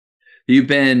You've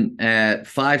been at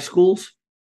 5 schools?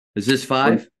 Is this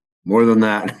More, 5? more than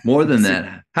that. More than Let's see.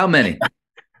 that. How many?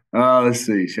 Let's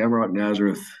see. Shamrock,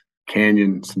 Nazareth,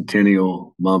 Canyon,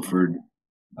 Centennial, Mumford,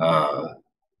 uh,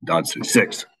 Dodd City.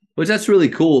 Six. Which that's really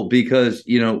cool because,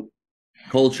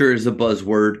 culture is a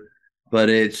buzzword, but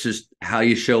it's just how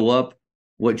you show up,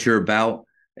 what you're about.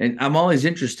 And I'm always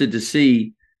interested to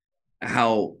see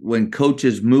how when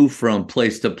coaches move from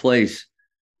place to place,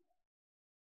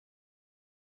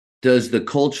 does the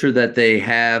culture that they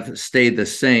have stay the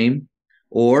same,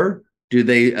 or do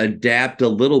they adapt a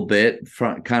little bit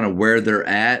from kind of where they're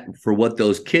at for what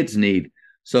those kids need?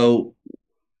 So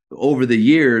over the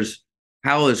years,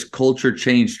 how has culture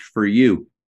changed for you?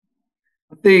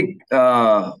 I think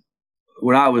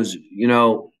when I was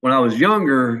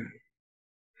younger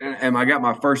and I got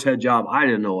my first head job, I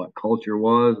didn't know what culture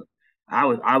was. I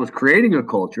was creating a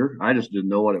culture. I just didn't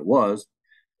know what it was.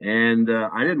 And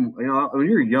I didn't, when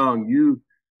you're young, you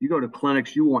go to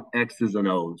clinics, you want X's and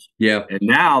O's. Yeah, And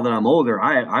now that I'm older,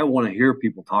 I want to hear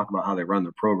people talk about how they run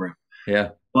their program. yeah,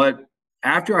 But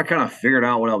after I kind of figured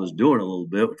out what I was doing a little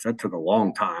bit, which that took a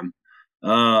long time,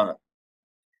 uh,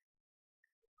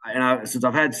 since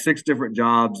I've had 6 different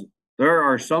jobs, there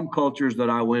are some cultures that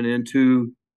I went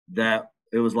into that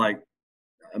it was like,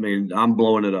 I mean, I'm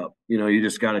blowing it up. You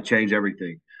just got to change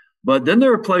everything. But then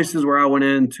there were places where I went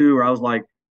into where I was like,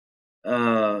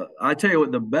 I tell you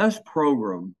what, the best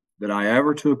program that I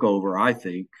ever took over, I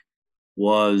think,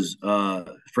 was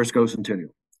Frisco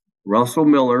Centennial. Russell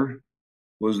Miller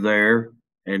was there,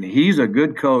 and he's a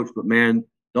good coach. But man,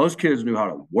 those kids knew how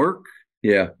to work.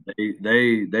 yeah.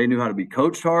 They knew how to be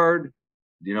coached hard.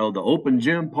 The open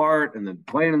gym part, and then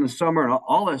playing in the summer, and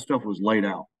all that stuff was laid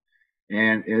out.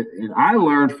 And I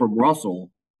learned from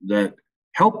Russell that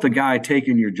help the guy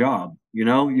taking your job. You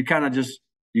kind of just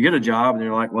you get a job and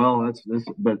you're like, well, that's this.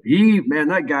 But man,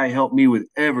 that guy helped me with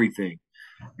everything.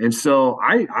 And so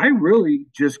I really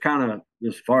just kind of,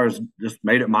 as far as just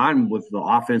made it mine with the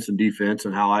offense and defense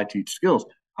and how I teach skills.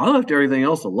 I left everything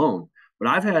else alone. But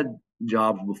I've had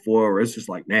jobs before where it's just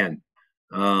like, man,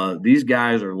 these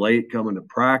guys are late coming to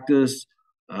practice.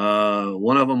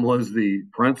 One of them was the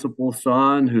principal's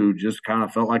son who just kind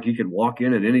of felt like he could walk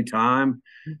in at any time.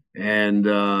 And,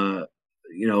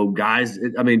 guys,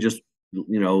 I mean, just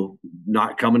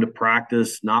not coming to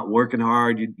practice, not working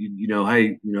hard. Hey,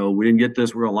 we didn't get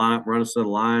this. We're gonna line up, run a set of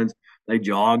lines. They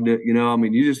jogged it. I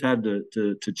mean, you just had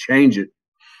to change it.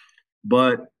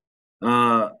 But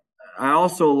I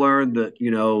also learned that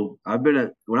I've been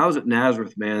at when I was at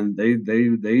Nazareth, man.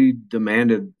 They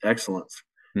demanded excellence,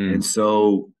 and Hmm.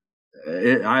 so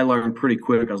I learned pretty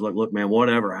quick. I was like, look, man,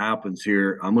 whatever happens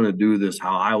here, I'm going to do this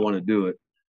how I want to do it,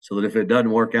 so that if it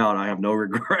doesn't work out, I have no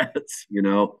regrets.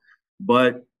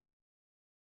 But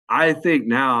I think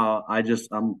now I guess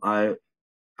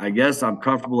I'm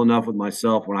comfortable enough with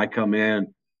myself when I come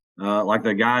in. Like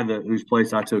the guy whose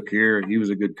place I took here, he was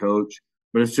a good coach.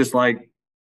 But it's just like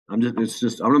I'm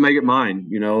gonna make it mine,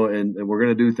 and we're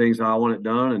gonna do things how I want it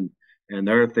done. And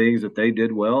there are things that they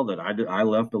did well that I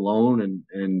left alone,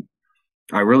 and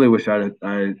I really wish I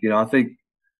think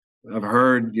I've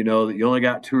heard, that you only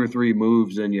got 2 or 3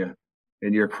 moves in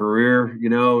your career,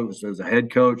 as a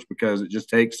head coach, because it just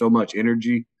takes so much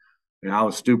energy. And I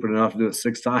was stupid enough to do it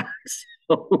 6 times.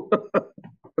 So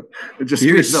it just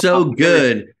You're gives up so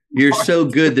opportunity. good. You're so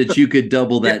good that you could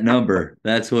double Yeah. that number.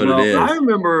 That's what it Well, I is.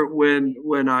 remember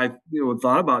when I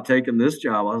thought about taking this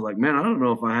job, I was like, man, I don't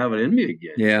know if I have it in me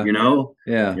again, Yeah,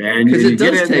 yeah. And Because you it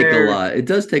get does in take a there lot. It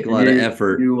does take a and lot of you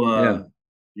effort. you Yeah.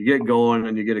 you get going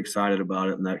and you get excited about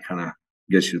it, and that kind of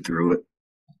gets you through it.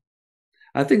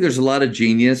 I think there's a lot of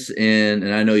genius in,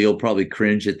 and I know you'll probably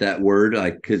cringe at that word,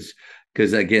 like because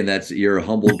again, that's you're a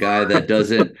humble guy that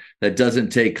doesn't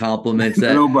take compliments.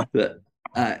 That No, but that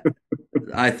I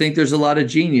I think there's a lot of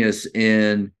genius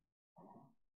in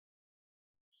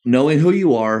knowing who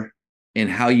you are and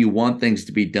how you want things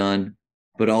to be done,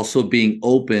 but also being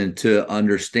open to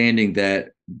understanding that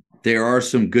there are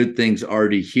some good things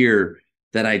already here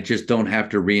that I just don't have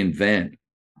to reinvent.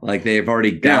 Like they've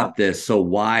already yeah, got this. So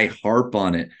why harp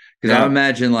on it? Because I yeah,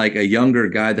 imagine like a younger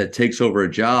guy that takes over a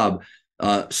job,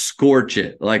 scorch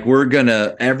it. Like we're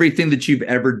gonna everything that you've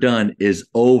ever done is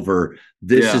over.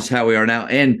 This yeah. is how we are now.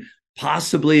 And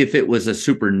possibly if it was a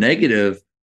super negative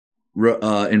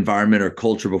environment or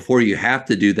culture before, you have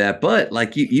to do that. But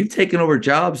like you've taken over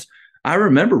jobs. I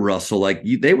remember Russell, like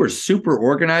they were super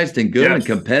organized and good and Yes.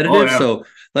 Oh, competitive. yeah. So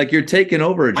like you're taking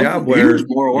over a I job think he was where,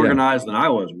 more yeah, organized than I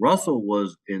was. Russell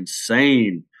was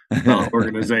insane about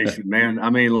organization, man. I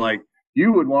mean, like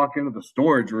you would walk into the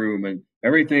storage room and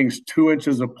everything's 2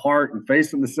 inches apart and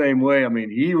facing the same way. I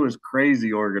mean, he was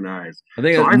crazy organized. I So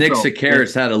think I Nick felt,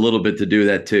 Sakaris had a little bit to do with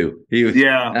that too. He was,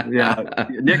 yeah.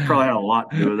 Nick probably had a lot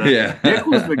to do with that. Nick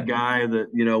was yeah, the guy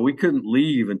that, we couldn't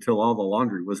leave until all the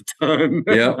laundry was done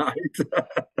at yep. night.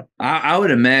 I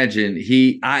would imagine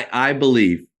I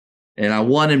believe, and I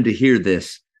want him to hear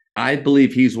this. I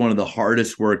believe he's one of the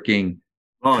hardest working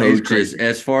Oh, he's coaches crazy.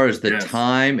 as far as the Yes.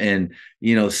 time and,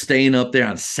 staying up there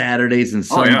on Saturdays and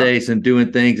Oh, yeah. Sundays and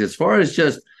doing things. As far as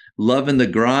just loving the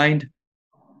grind,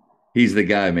 he's the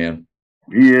guy, man.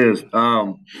 He is.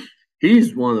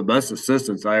 He's one of the best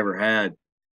assistants I ever had,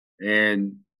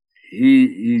 and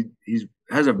he's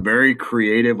has a very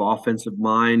creative offensive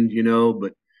mind,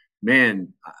 But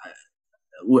man,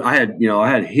 I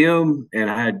had him and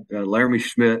I had Laramie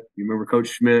Schmidt. You remember Coach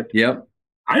Schmidt? Yep.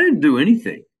 I didn't do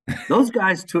anything. Those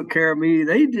guys took care of me.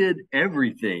 They did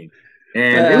everything,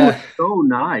 and it was so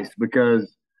nice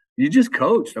because you just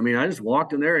coached. I mean, I just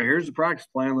walked in there and here's the practice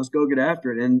plan. Let's go get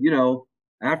after it. And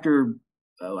after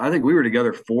I think we were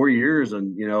together 4 years,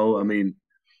 and I mean,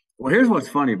 well, here's what's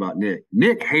funny about Nick.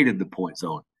 Nick hated the point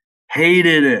zone,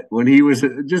 hated it when he was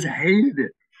just hated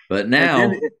it. But And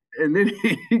now, then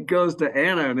he goes to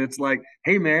Anna, and it's like,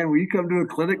 hey man, will you come do a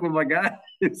clinic with my guys?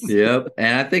 yep.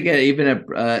 And I think even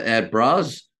at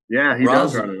Bras, Yeah, he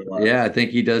does run it a lot. yeah, I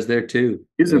think he does there too.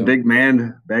 He's a big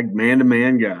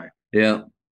man-to-man guy. Yeah.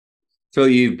 So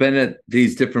you've been at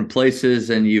these different places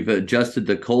and you've adjusted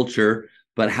the culture,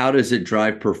 but how does it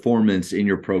drive performance in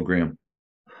your program?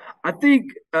 I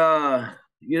think,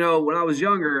 when I was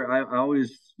younger, I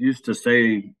always used to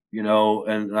say,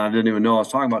 and I didn't even know I was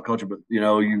talking about culture, but,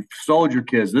 you sold your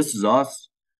kids. This is us,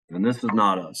 and this is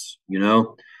not us.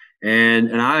 And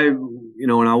I,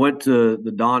 when I went to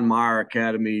the Don Meyer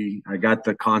Academy, I got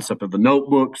the concept of the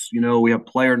notebooks. We have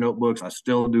player notebooks. I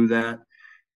still do that.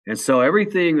 And so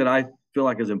everything that I feel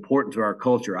like is important to our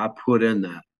culture, I put in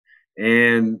that.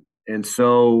 And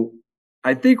so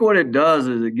I think what it does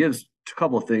is it gives a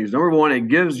couple of things. Number one, it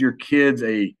gives your kids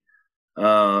a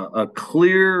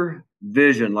clear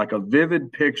vision, like a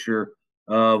vivid picture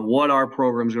of what our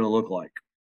program is going to look like.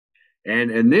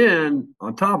 And then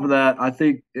on top of that, I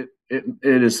think it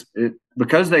is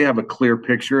because they have a clear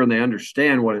picture and they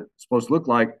understand what it's supposed to look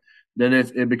like. Then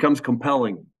it becomes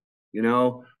compelling,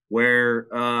 where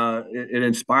it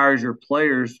inspires your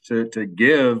players to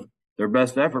give their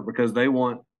best effort because they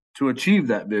want to achieve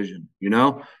that vision.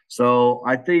 So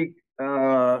I think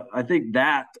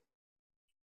that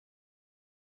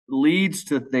leads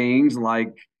to things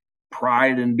like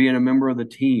pride in being a member of the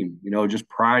team, just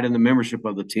pride in the membership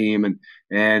of the team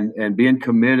and being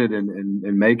committed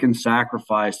and making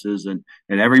sacrifices and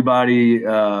everybody,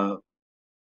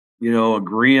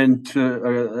 agreeing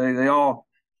to, they all,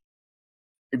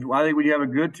 I think when you have a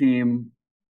good team,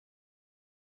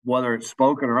 whether it's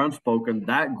spoken or unspoken,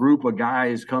 that group of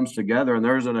guys comes together and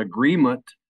there's an agreement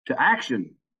to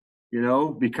action,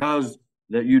 because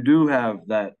that you do have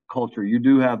that culture, you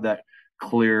do have that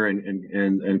clear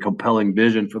and compelling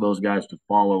vision for those guys to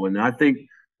follow. And I think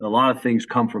a lot of things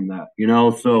come from that,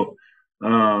 So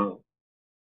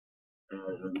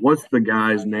what's the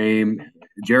guy's name?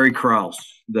 Jerry Krause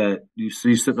that you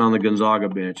see sitting on the Gonzaga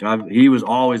bench. He was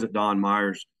always at Don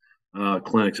Meyer's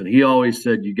clinics, and he always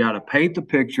said you got to paint the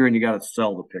picture and you got to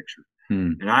sell the picture.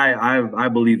 And I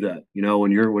believe that,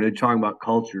 when you're talking about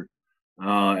culture,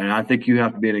 and I think you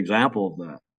have to be an example of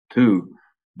that too.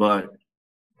 But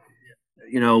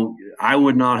I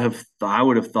would have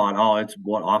thought, oh, it's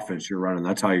what offense you're running.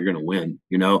 That's how you're going to win.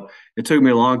 It took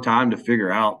me a long time to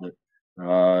figure out that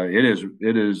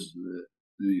it is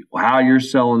how you're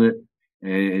selling it,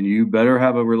 and you better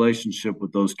have a relationship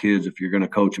with those kids if you're going to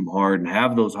coach them hard and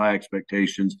have those high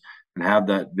expectations and have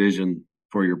that vision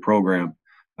for your program.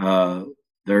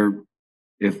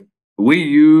 If we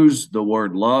use the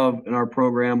word love in our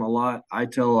program a lot, I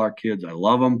tell our kids I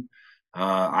love them.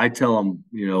 I tell them,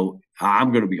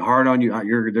 I'm going to be hard on you. There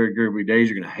are going to be days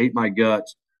you're going to hate my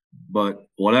guts, but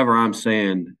whatever I'm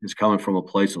saying is coming from a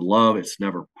place of love. It's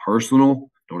never personal.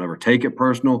 Don't ever take it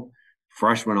personal.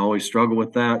 Freshmen always struggle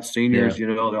with that. Seniors,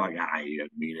 they're like, you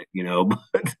didn't mean it,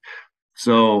 But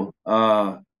so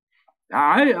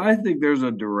I think there's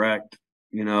a direct,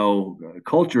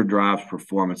 culture drives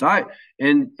performance.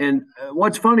 And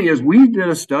what's funny is we did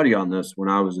a study on this when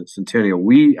I was at Centennial.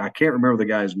 I can't remember the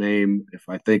guy's name. If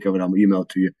I think of it, I'll email it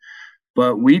to you.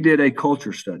 But we did a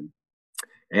culture study,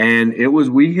 and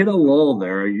we hit a lull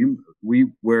there.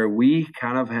 Where we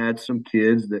kind of had some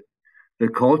kids that the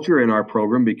culture in our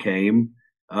program became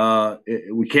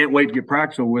we can't wait to get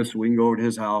practice over with so we can go over to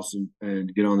his house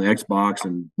and get on the Xbox,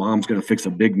 and mom's going to fix a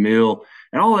big meal.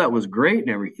 And all that was great and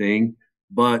everything.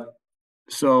 But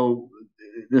so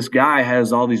this guy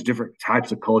has all these different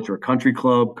types of culture, country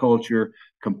club culture,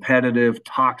 competitive,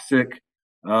 toxic,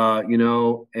 and I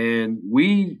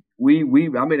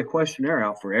made a questionnaire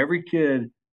out for every kid,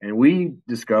 and we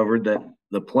discovered that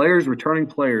the players, returning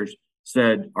players,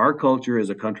 said our culture is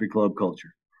a country club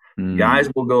culture. Guys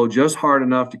Mm. will go just hard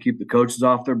enough to keep the coaches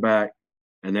off their back,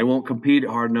 and they won't compete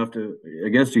hard enough to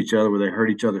against each other where they hurt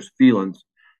each other's feelings.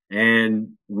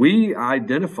 And we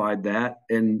identified that,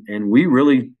 and we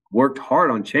really worked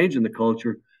hard on changing the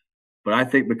culture. But I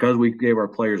think because we gave our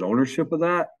players ownership of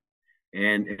that,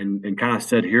 and kind of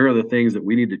said, here are the things that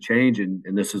we need to change, and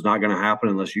this is not going to happen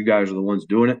unless you guys are the ones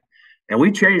doing it. And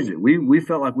we changed it. We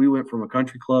felt like we went from a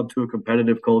country club to a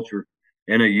competitive culture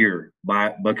in a year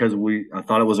because I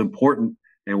thought it was important,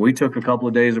 and we took a couple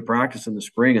of days of practice in the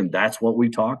spring, and that's what we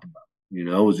talked about. It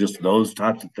was just those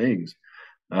types of things.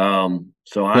 So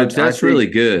Coach, I that's think really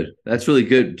good. That's really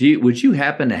good. Would you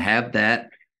happen to have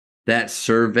that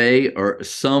survey or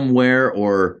somewhere,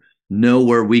 or know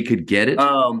where we could get it?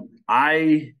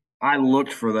 I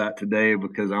looked for that today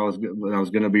because I was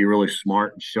going to be really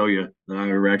smart and show you that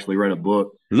I actually read a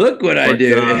book. Look what I But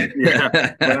do. yeah,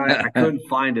 but I couldn't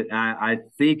find it. I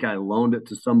think I loaned it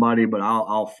to somebody, but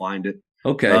I'll find it.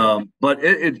 Okay. But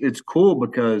it's cool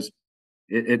because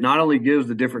it not only gives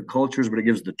the different cultures, but it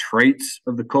gives the traits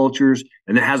of the cultures,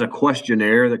 and it has a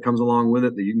questionnaire that comes along with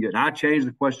it that you can get. And I changed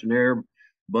the questionnaire,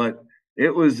 but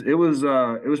it was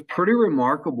pretty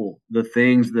remarkable the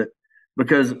things that,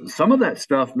 because some of that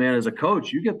stuff, man, as a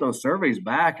coach, you get those surveys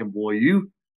back, and boy, you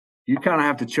kind of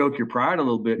have to choke your pride a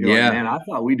little bit. You're like, Yeah. man, I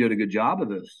thought we did a good job of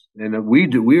this, and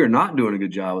we are not doing a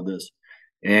good job of this.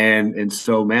 And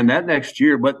so, man, that next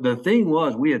year, but the thing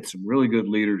was, we had some really good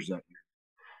leaders that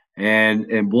year,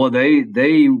 and boy,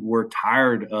 they were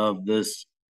tired of this.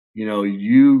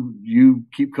 You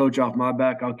keep coach off my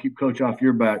back, I'll keep coach off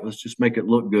your back. Let's just make it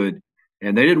look good,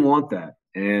 and they didn't want that.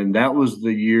 And that was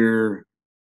the year.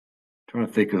 Trying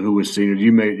to think of who was seniors. I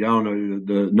don't know,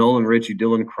 the Nolan Ritchie,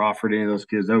 Dylan Crawford, any of those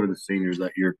kids. They were the seniors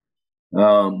that year.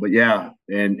 But yeah,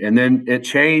 and then it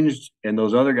changed, and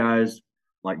those other guys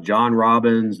like John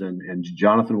Robbins and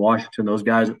Jonathan Washington, those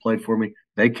guys that played for me,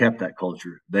 they kept that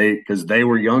culture. Because they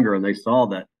were younger and they saw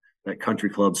that country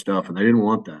club stuff, and they didn't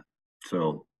want that.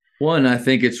 So One, I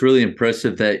think it's really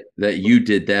impressive that you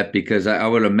did that, because I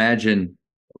would imagine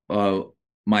uh,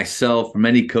 myself,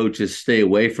 many coaches stay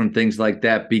away from things like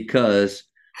that, because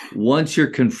once you're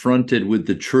confronted with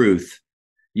the truth,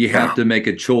 you have yeah, to make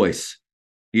a choice.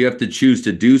 You have to choose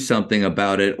to do something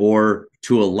about it, or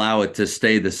to allow it to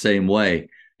stay the same way.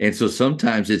 And so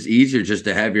sometimes it's easier just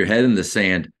to have your head in the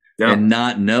sand yeah, and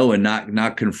not know, and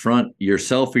not confront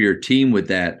yourself or your team with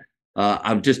that.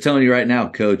 I'm just telling you right now,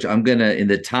 Coach, I'm gonna, in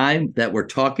the time that we're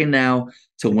talking now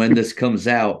to when this comes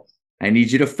out, I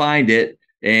need you to find it,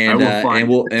 I and will uh, and find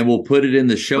it. we'll put it in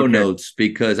the show Okay. notes,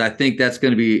 because I think that's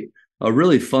going to be a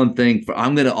really fun thing.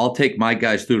 I'll take my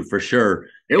guys through it for sure.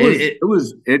 It It, was it, it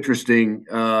was interesting,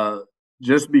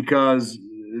 just because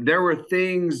there were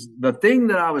things. The thing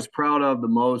that I was proud of the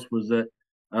most was that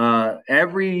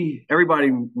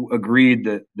everybody agreed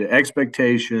that the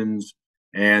expectations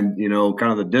and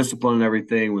kind of the discipline and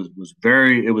everything was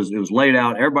very. It was laid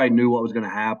out. Everybody knew what was going to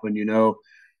happen.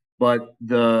 But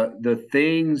the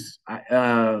things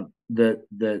that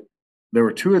there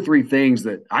were two or three things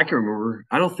that I can remember.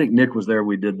 I don't think Nick was there.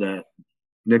 We did that.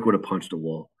 Nick would have punched a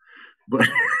wall. But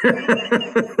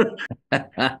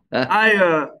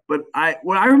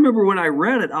I remember when I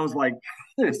read it, I was like,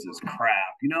 this is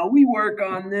crap. We work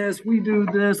on this, we do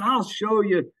this, I'll show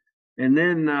you. And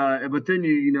then but then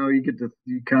you get to,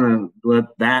 you kind of let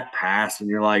that pass, and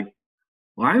you're like,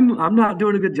 well, I'm not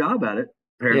doing a good job at it,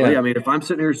 apparently. I yeah, mean, if I'm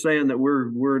sitting here saying that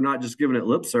we're not just giving it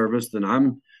lip service, then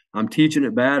I'm teaching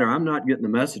it bad, or I'm not getting the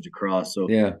message across. So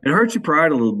yeah. it hurts your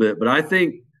pride a little bit, but I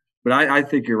think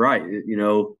you're right.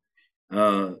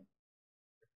 Uh,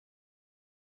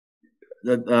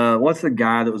 what's the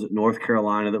guy that was at North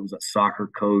Carolina that was a soccer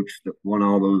coach that won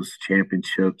all those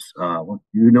championships? You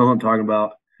know who I'm talking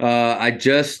about? I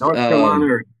just North Carolina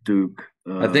or Duke?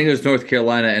 I think it was North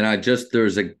Carolina, and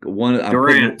there's a one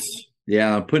Durant's.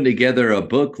 I'm putting together a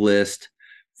book list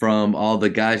from all the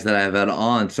guys that I've had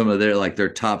on, some of their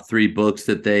top three books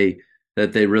that they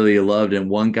really loved. And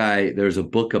one guy, there's a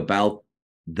book about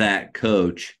that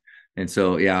coach. And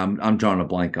so yeah, I'm drawing a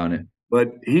blank on it.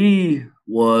 But I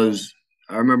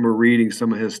remember reading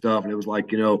some of his stuff, and it was like,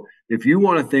 if you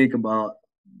want to think about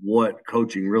what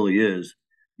coaching really is,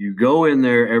 You go in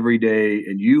there every day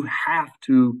and you have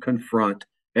to confront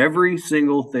every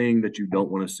single thing that you don't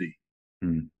want to see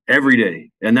every day.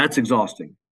 And that's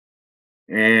exhausting.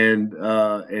 And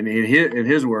in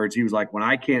his words, he was like, when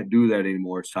I can't do that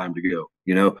anymore, it's time to go,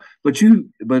 you know.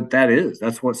 But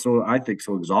that's what's so, I think,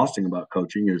 so exhausting about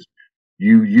coaching is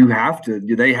you have to,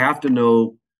 they have to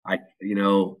know, I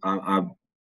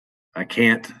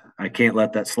can't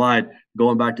let that slide.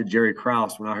 Going back to Jerry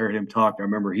Krause, when I heard him talk, I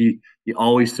remember he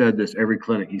always said this every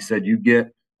clinic. He said, you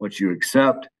get what you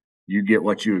accept, you get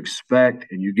what you expect,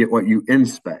 and you get what you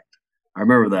inspect. I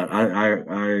remember that.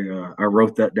 I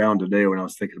wrote that down today when I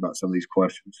was thinking about some of these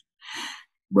questions.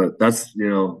 But that's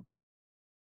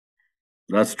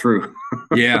true.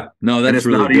 Yeah, no, And that's it's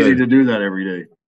really not easy to good. do that every day.